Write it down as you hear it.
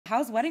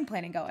How's wedding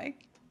planning going?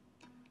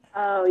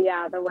 Oh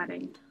yeah, the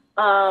wedding.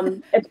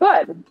 It's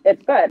good.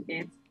 It's good.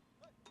 It's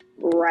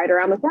right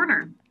around the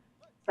corner.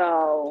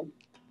 So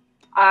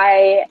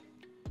I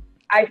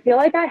I feel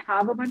like I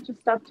have a bunch of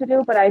stuff to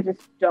do, but I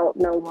just don't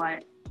know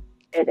what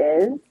it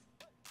is.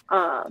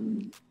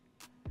 Um,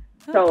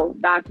 so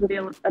that can be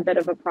a bit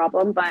of a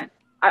problem. But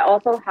I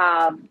also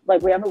have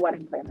like we have a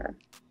wedding planner,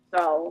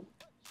 so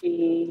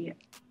she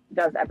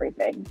does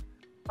everything.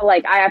 But,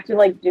 like I have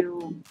to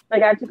I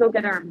have to go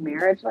get our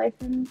marriage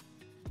license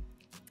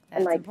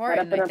and That's like set important,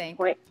 up an I think.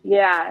 appointment.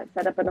 Yeah,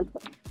 set up an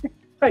appointment.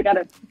 I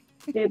gotta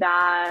do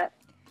that.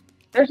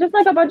 There's just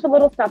like a bunch of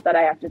little stuff that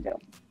I have to do.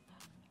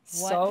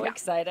 So Yeah.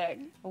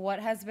 exciting. What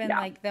has been Yeah.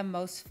 like the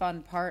most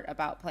fun part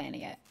about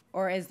planning it?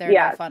 Or is there no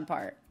Yeah. fun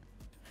part?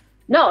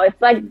 No,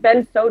 it's like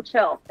been so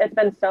chill. It's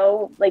been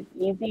so like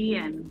easy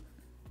and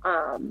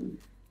um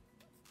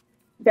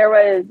there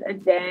was a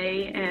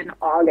day in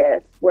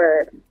August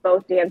where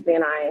both Dancy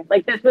and I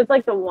like this was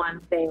like the one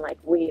thing like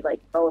we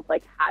like both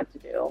like had to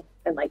do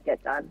and like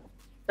get done.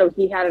 So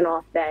he had an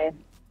off day.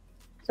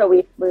 So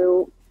we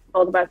flew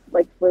both of us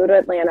like flew to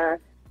Atlanta,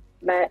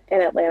 met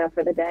in Atlanta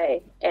for the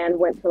day and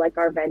went to like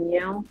our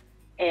venue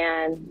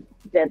and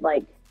did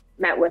like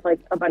met with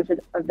like a bunch of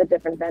the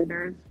different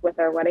vendors with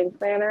our wedding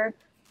planner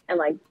and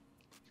like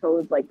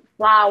chose like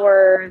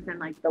flowers and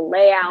like the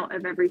layout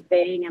of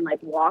everything and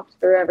like walked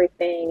through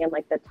everything and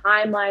like the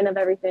timeline of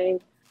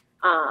everything.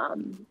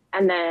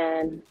 And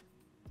then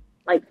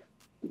like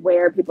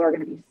where people are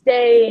going to be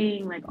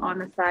staying, like on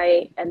the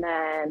site, and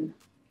then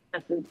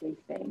the food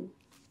tasting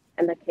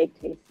and the cake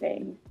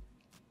tasting.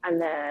 And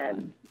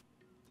then,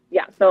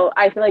 yeah, so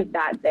I feel like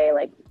that day,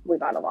 like we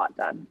got a lot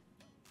done.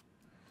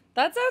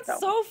 That sounds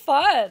so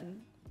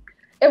fun.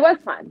 It was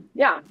fun.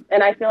 Yeah.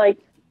 And I feel like,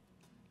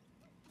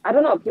 I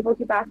don't know, people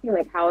keep asking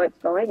like how it's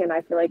going. And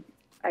I feel like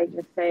I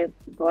just say it's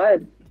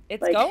good.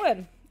 It's like,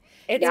 going.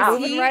 It's Yeah.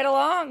 moving right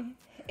along.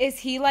 Is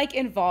he like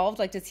involved?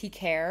 Like, does he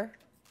care?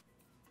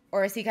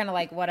 Or is he kind of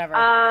like, whatever?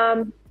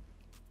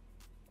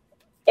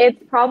 It's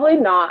probably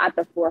not at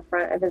the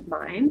forefront of his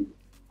mind,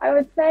 I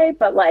would say.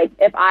 But like,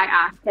 if I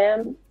ask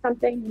him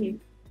something,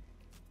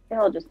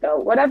 he'll just go,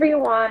 whatever you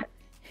want.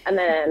 And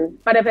then,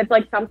 but if it's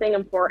like something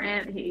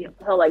important,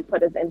 he'll like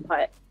put his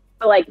input.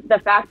 But like the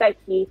fact that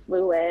he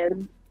flew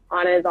in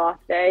on his off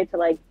day to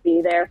like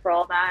be there for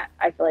all that,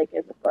 I feel like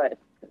is good.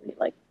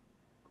 Like,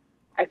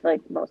 I feel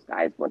like most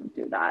guys wouldn't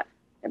do that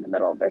in the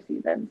middle of their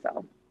season.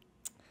 So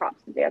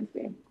props to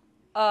Dansby.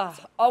 Oh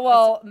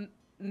well,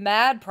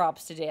 mad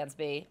props to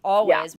Dansby always.